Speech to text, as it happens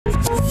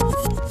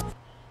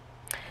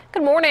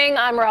morning.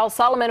 I'm Rahel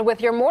Solomon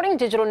with your morning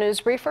digital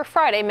news brief for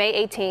Friday,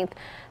 May 18th.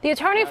 The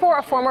attorney for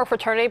a former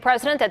fraternity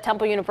president at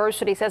Temple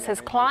University says his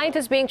client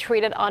is being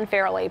treated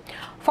unfairly.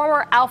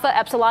 Former Alpha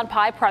Epsilon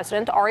Pi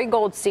president Ari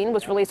Goldstein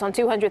was released on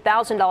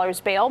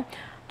 $200,000 bail.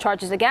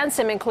 Charges against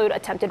him include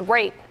attempted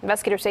rape.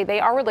 Investigators say they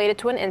are related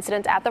to an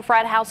incident at the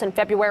frat house in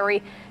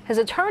February. His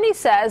attorney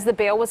says the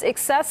bail was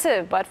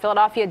excessive, but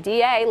Philadelphia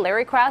DA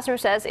Larry Krasner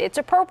says it's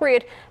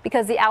appropriate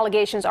because the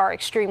allegations are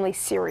extremely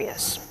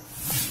serious.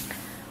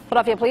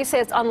 Philadelphia police say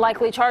it's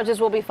unlikely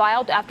charges will be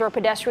filed after a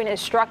pedestrian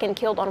is struck and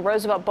killed on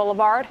Roosevelt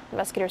Boulevard.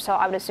 Investigators tell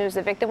Eyewitness News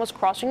the victim was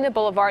crossing the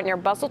boulevard near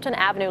Bustleton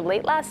Avenue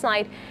late last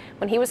night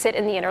when he was hit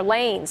in the inner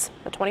lanes.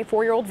 The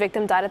 24-year-old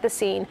victim died at the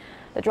scene.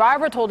 The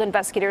driver told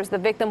investigators the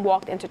victim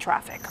walked into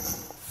traffic.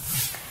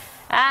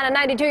 And a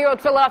 92-year-old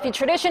Philadelphia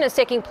tradition is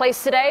taking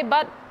place today,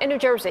 but in New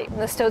Jersey.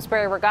 The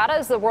Stotesbury Regatta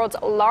is the world's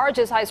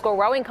largest high school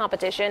rowing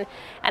competition,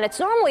 and it's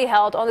normally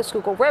held on the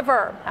Schuylkill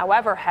River.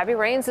 However, heavy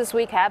rains this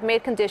week have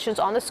made conditions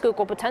on the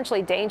Schuylkill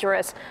potentially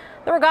dangerous.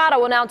 The regatta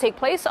will now take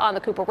place on the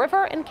Cooper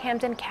River in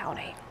Camden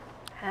County.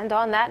 And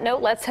on that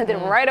note, let's send it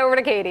right over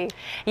to Katie.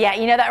 Yeah,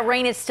 you know, that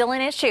rain is still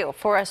an issue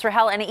for us,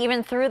 Rahel, and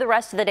even through the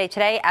rest of the day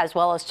today, as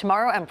well as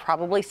tomorrow and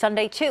probably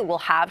Sunday too. We'll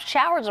have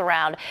showers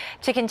around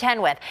to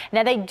contend with.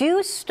 Now, they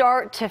do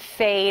start to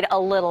fade a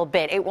little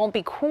bit. It won't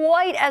be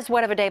quite as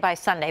wet of a day by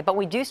Sunday, but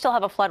we do still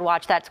have a flood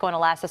watch that's going to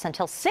last us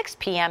until 6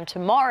 p.m.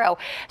 tomorrow.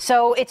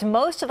 So it's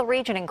most of the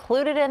region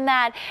included in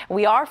that.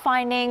 We are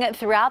finding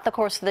throughout the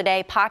course of the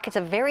day pockets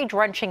of very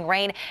drenching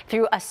rain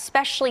through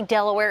especially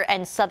Delaware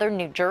and southern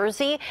New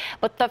Jersey.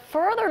 But the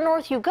further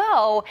north you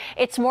go,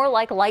 it's more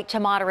like light to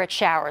moderate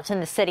showers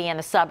in the city and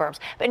the suburbs.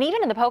 But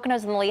even in the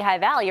Poconos and the Lehigh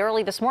Valley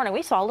early this morning,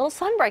 we saw a little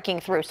sun breaking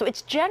through. So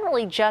it's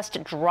generally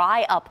just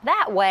dry up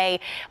that way,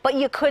 but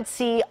you could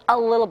see a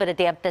little bit of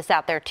dampness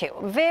out there too.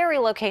 Very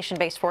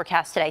location-based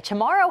forecast today.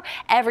 Tomorrow,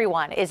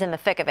 everyone is in the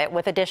thick of it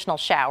with additional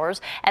showers.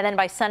 And then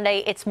by Sunday,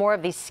 it's more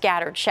of these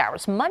scattered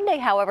showers. Monday,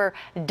 however,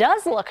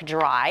 does look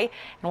dry.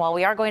 And while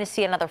we are going to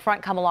see another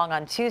front come along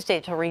on Tuesday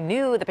to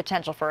renew the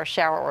potential for a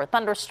shower or a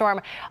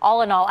thunderstorm,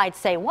 all in all, I'd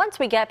say once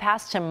we get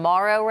past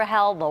tomorrow,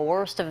 Rahel, the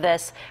worst of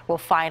this will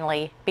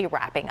finally be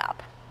wrapping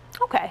up.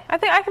 Okay, I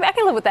think I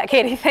can live with that,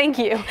 Katie. Thank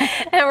you.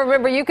 And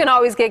remember, you can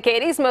always get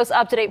Katie's most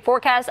up-to-date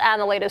forecast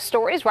and the latest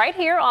stories right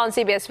here on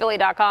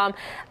CBSPhilly.com.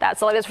 That's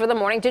the latest for the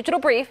Morning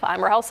Digital Brief.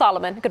 I'm Rahel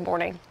Solomon. Good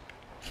morning.